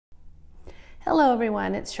Hello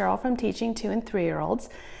everyone, it's Cheryl from Teaching 2 and 3-year-olds.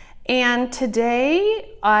 And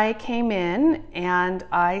today I came in and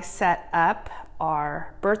I set up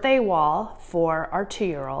our birthday wall for our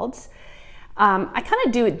 2-year-olds. I kind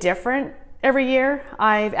of do it different every year.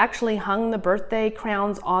 I've actually hung the birthday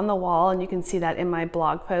crowns on the wall, and you can see that in my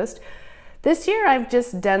blog post. This year I've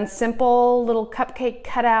just done simple little cupcake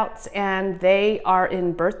cutouts, and they are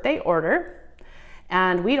in birthday order.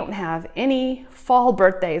 And we don't have any fall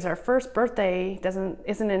birthdays. Our first birthday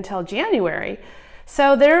isn't until January.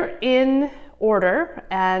 So they're in order,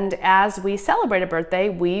 and as we celebrate a birthday,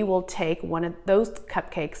 we will take one of those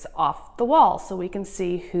cupcakes off the wall so we can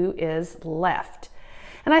see who is left.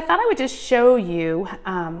 And I thought I would just show you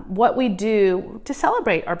what we do to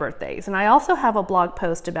celebrate our birthdays. And I also have a blog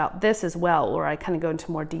post about this as well, where I kind of go into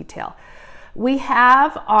more detail. We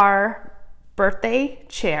have our birthday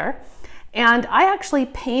chair. And I actually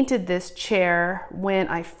painted this chair when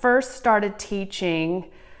I first started teaching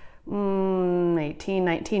 18,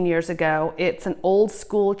 19 years ago. It's an old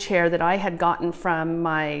school chair that I had gotten from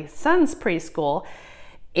my son's preschool,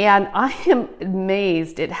 and I am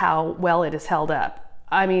amazed at how well it is held up.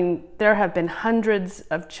 I mean, there have been hundreds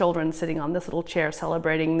of children sitting on this little chair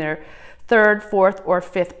celebrating their 3rd, 4th, or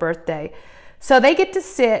 5th birthday. So they get to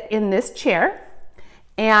sit in this chair,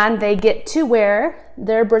 and they get to wear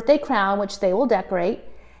their birthday crown, which they will decorate,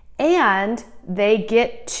 and they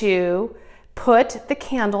get to put the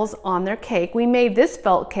candles on their cake. We made this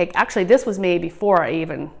felt cake. Actually, this was made before I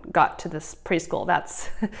even got to this preschool.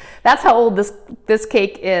 That's how old this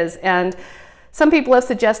cake is. And some people have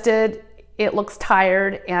suggested it looks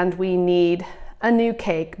tired and we need a new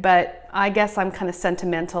cake, but I guess I'm kind of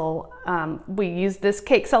sentimental. We used this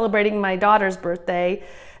cake celebrating my daughter's birthday,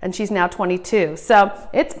 and she's now 22. So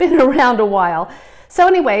it's been around a while. So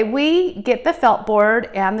anyway, we get the felt board,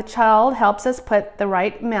 and the child helps us put the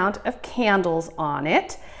right amount of candles on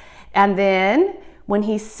it. And then when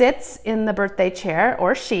he sits in the birthday chair,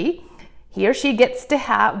 or he or she gets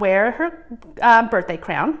to wear her birthday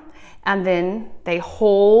crown. And then they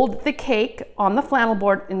hold the cake on the flannel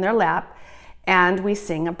board in their lap, and we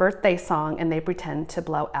sing a birthday song, and they pretend to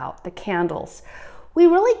blow out the candles. We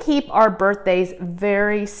really keep our birthdays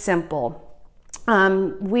very simple.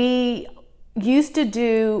 We used to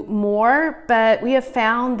do more, but we have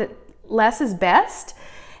found that less is best,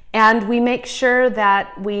 and we make sure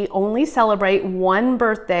that we only celebrate one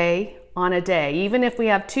birthday on a day. Even if we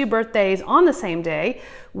have 2 birthdays on the same day,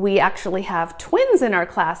 we actually have twins in our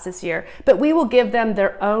class this year, but we will give them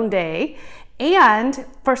their own day. And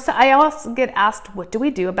I also get asked, what do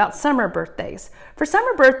we do about summer birthdays? For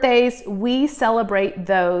summer birthdays, we celebrate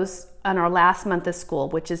those on our last month of school,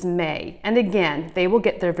 which is May. And again, they will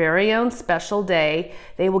get their very own special day.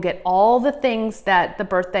 They will get all the things that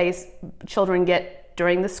the children get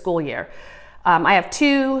during the school year. I have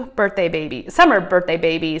 2 summer birthday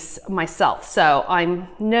babies myself, so I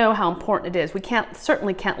know how important it is. We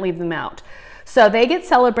certainly can't leave them out. So they get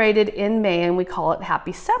celebrated in May, and we call it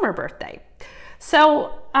Happy Summer Birthday.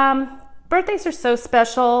 So birthdays are so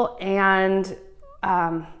special, and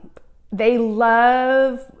they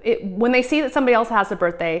love it. When they see that somebody else has a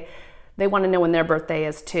birthday, they want to know when their birthday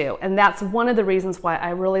is too. And that's one of the reasons why I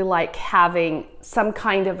really like having some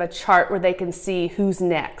kind of a chart where they can see who's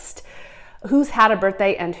next, who's had a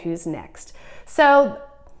birthday and who's next. So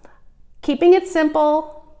keeping it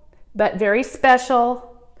simple, but very special,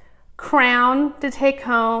 crown to take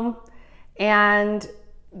home, and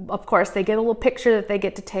of course they get a little picture that they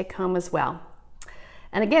get to take home as well.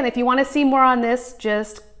 And again, if you want to see more on this,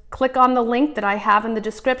 just click on the link that I have in the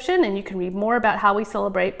description, and you can read more about how we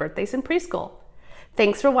celebrate birthdays in preschool.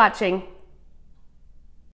 Thanks for watching.